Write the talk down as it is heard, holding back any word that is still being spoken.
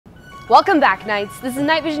Welcome back, Knights. This is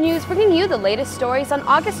KnightVision News bringing you the latest stories on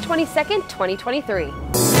August 22nd, 2023.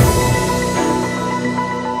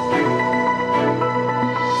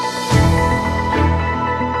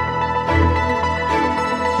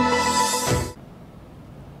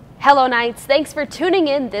 Hello, Knights. Thanks for tuning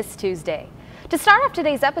in this Tuesday. To start off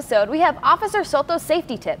today's episode, we have Officer Soto's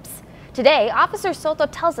safety tips. Today, Officer Soto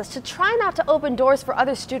tells us to try not to open doors for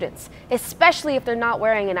other students, especially if they're not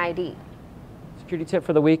wearing an ID. Security tip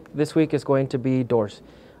for this week is going to be doors.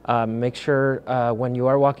 Make sure when you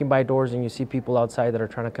are walking by doors and you see people outside that are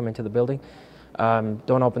trying to come into the building,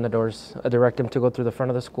 don't open the doors. Direct them to go through the front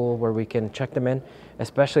of the school where we can check them in,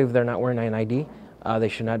 especially if they're not wearing an ID. They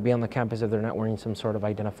should not be on the campus if they're not wearing some sort of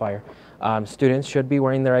identifier. Students should be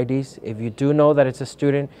wearing their IDs. If you do know that it's a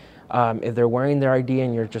student, if they're wearing their ID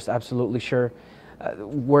and you're just absolutely sure,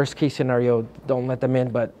 worst case scenario, don't let them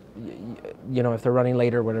in, but you know, if they're running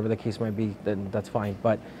late or whatever the case might be, then that's fine.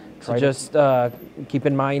 But so just keep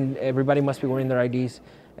in mind, everybody must be wearing their IDs.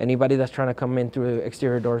 Anybody that's trying to come in through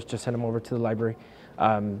exterior doors, just send them over to the library.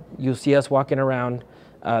 You'll see us walking around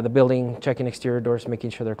the building, checking exterior doors, making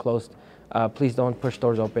sure they're closed. Please don't push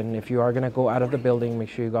doors open. If you are going to go out of the building, make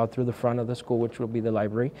sure you go out through the front of the school, which will be the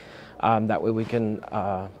library. That way we can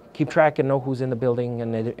keep track and know who's in the building,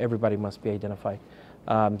 and everybody must be identified.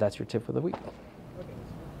 That's your tip for the week.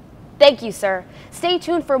 Thank you, sir. Stay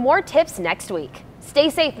tuned for more tips next week. Stay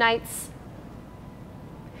safe, Knights.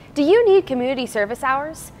 Do you need community service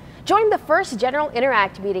hours? Join the first General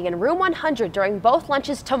Interact meeting in room 100 during both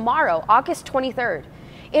lunches tomorrow, August 23rd.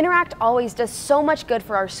 Interact always does so much good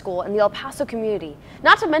for our school and the El Paso community.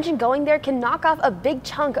 Not to mention, going there can knock off a big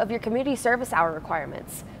chunk of your community service hour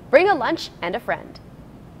requirements. Bring a lunch and a friend.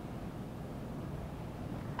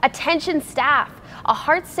 Attention staff! A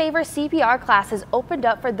Heart Saver CPR class has opened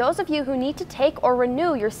up for those of you who need to take or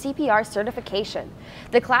renew your CPR certification.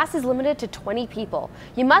 The class is limited to 20 people.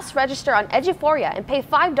 You must register on Eduphoria and pay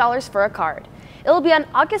 $5 for a card. It will be on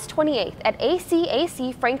August 28th at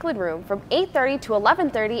ACAC Franklin Room from 8:30 to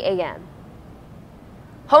 11:30 a.m.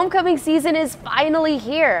 Homecoming season is finally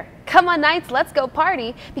here. Come on, Knights, let's go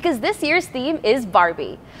party, because this year's theme is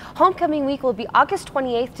Barbie. Homecoming week will be August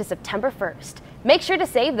 28th to September 1st. Make sure to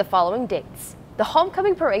save the following dates. The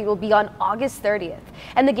Homecoming Parade will be on August 30th,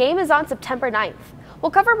 and the game is on September 9th. We'll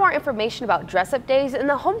cover more information about dress-up days and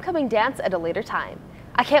the Homecoming dance at a later time.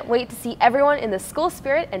 I can't wait to see everyone in the school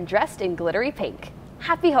spirit and dressed in glittery pink.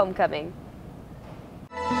 Happy Homecoming!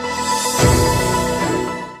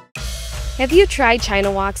 Have you tried China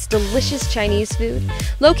Walk's delicious Chinese food?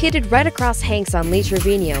 Located right across Hanks on Lee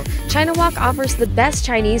Trevino, China Walk offers the best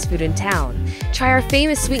Chinese food in town. Try our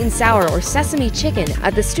famous sweet and sour or sesame chicken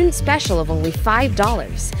at the student special of only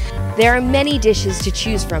 $5. There are many dishes to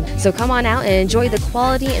choose from, so come on out and enjoy the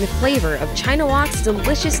quality and flavor of China Walk's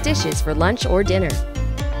delicious dishes for lunch or dinner.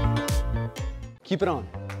 Keep it on.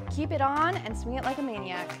 Keep it on and swing it like a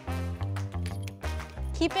maniac.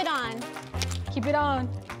 Keep it on. Keep it on.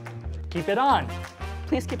 Keep it on.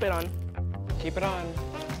 Please keep it on. Keep it on.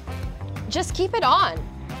 Just keep it on.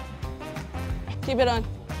 Keep it on.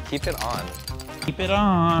 Keep it on. Keep it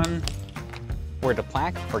on. Wear the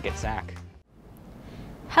plaque or get sacked.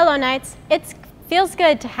 Hello, Knights. It feels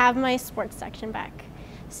good to have my sports section back.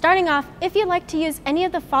 Starting off, if you'd like to use any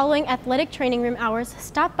of the following athletic training room hours,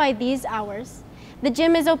 stop by these hours. The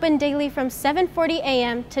gym is open daily from 7:40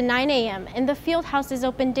 a.m. to 9 a.m. and the field house is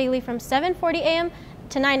open daily from 7:40 a.m.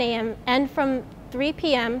 to 9 a.m. and from 3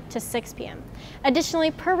 p.m. to 6 p.m.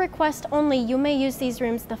 Additionally, per request only, you may use these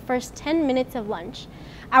rooms the first 10 minutes of lunch.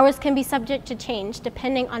 Hours can be subject to change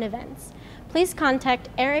depending on events. Please contact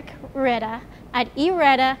Eric Reda at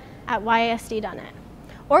ereda@ysd.net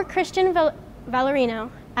or Christian Valerino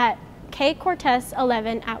at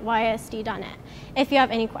kcortez11@ysd.net if you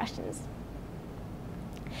have any questions.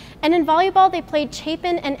 And in volleyball, they played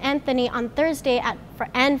Chapin and Anthony on Thursday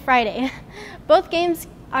and Friday. Both games,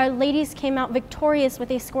 our ladies came out victorious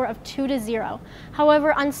with a score of 2-0.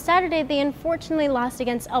 However, on Saturday, they unfortunately lost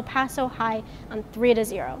against El Paso High on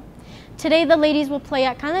 3-0. Today, the ladies will play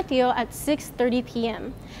at Canutillo at 6:30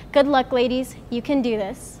 p.m. Good luck, ladies. You can do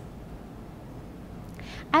this.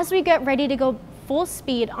 As we get ready to go full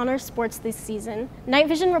speed on our sports this season,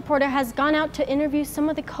 KnightVision reporter has gone out to interview some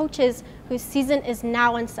of the coaches whose season is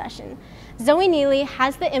now in session. Zoe Neely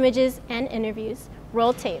has the images and interviews.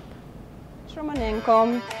 Roll tape.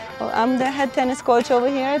 Romanenko. I'm the head tennis coach over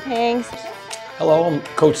here at Hanks. Hello, I'm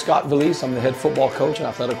Coach Scott Valise. I'm the head football coach and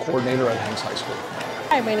athletic coordinator at Hanks High School.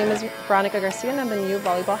 Hi, my name is Veronica Garcia and I'm the new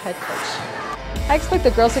volleyball head coach. I expect the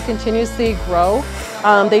girls to continuously grow.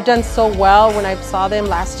 They've done so well. When I saw them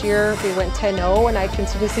last year, they went 10-0, and I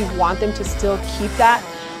continuously want them to still keep that.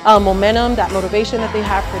 momentum, that motivation that they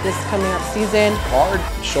have for this coming up season. Hard,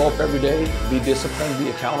 show up every day, be disciplined, be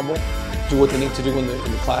accountable, do what they need to do in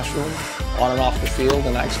the classroom, on and off the field,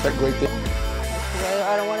 and I expect great things.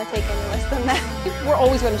 I don't want to take any less than that. We're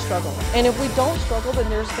always going to struggle. And if we don't struggle, then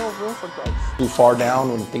there's no room for growth. Too far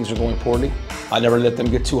down when things are going poorly. I never let them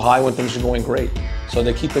get too high when things are going great. So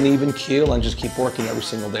they keep an even keel and just keep working every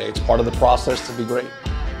single day. It's part of the process to be great.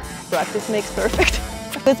 Practice makes perfect.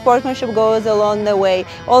 Good sportsmanship goes along the way.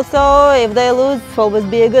 Also, if they lose, always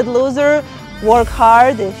be a good loser. Work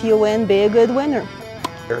hard. If you win, be a good winner.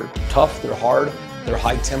 They're tough, they're hard, they're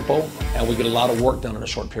high tempo, and we get a lot of work done in a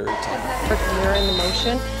short period of time. Mirror in the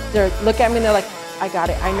motion. They look at me and they're like, I got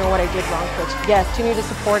it. I know what I did wrong, coach. Yes, continue to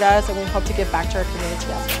support us and we hope to give back to our community as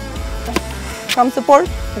well. Come support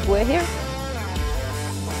if we're here.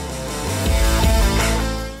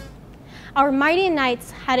 Our Mighty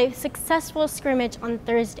Knights had a successful scrimmage on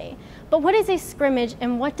Thursday. But what is a scrimmage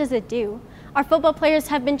and what does it do? Our football players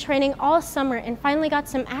have been training all summer and finally got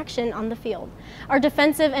some action on the field. Our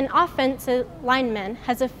defensive and offensive lineman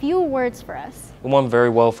has a few words for us. It went very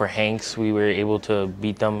well for Hanks. We were able to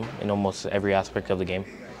beat them in almost every aspect of the game.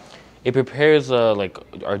 It prepares like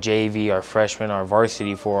our JV, our freshmen, our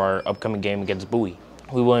varsity for our upcoming game against Bowie.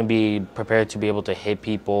 We wouldn't be prepared to be able to hit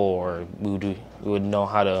people, or we would know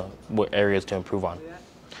what areas to improve on.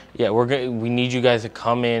 Yeah, we need you guys to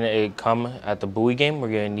come at the Bowie game. We're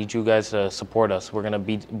gonna need you guys to support us. We're gonna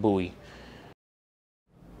beat Bowie.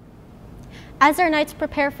 As our Knights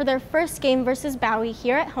prepare for their first game versus Bowie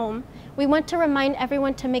here at home, we want to remind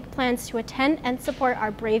everyone to make plans to attend and support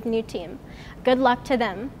our brave new team. Good luck to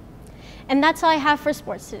them. And that's all I have for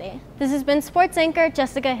sports today. This has been sports anchor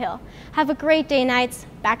Jessica Hill. Have a great day, Knights.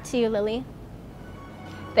 Back to you, Lily.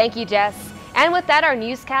 Thank you, Jess. And with that, our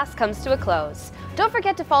newscast comes to a close. Don't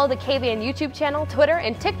forget to follow the KVN YouTube channel, Twitter,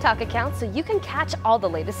 and TikTok accounts so you can catch all the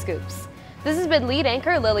latest scoops. This has been lead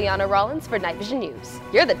anchor Liliana Rollins for KnightVision News.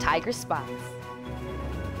 You're the Tiger Spots.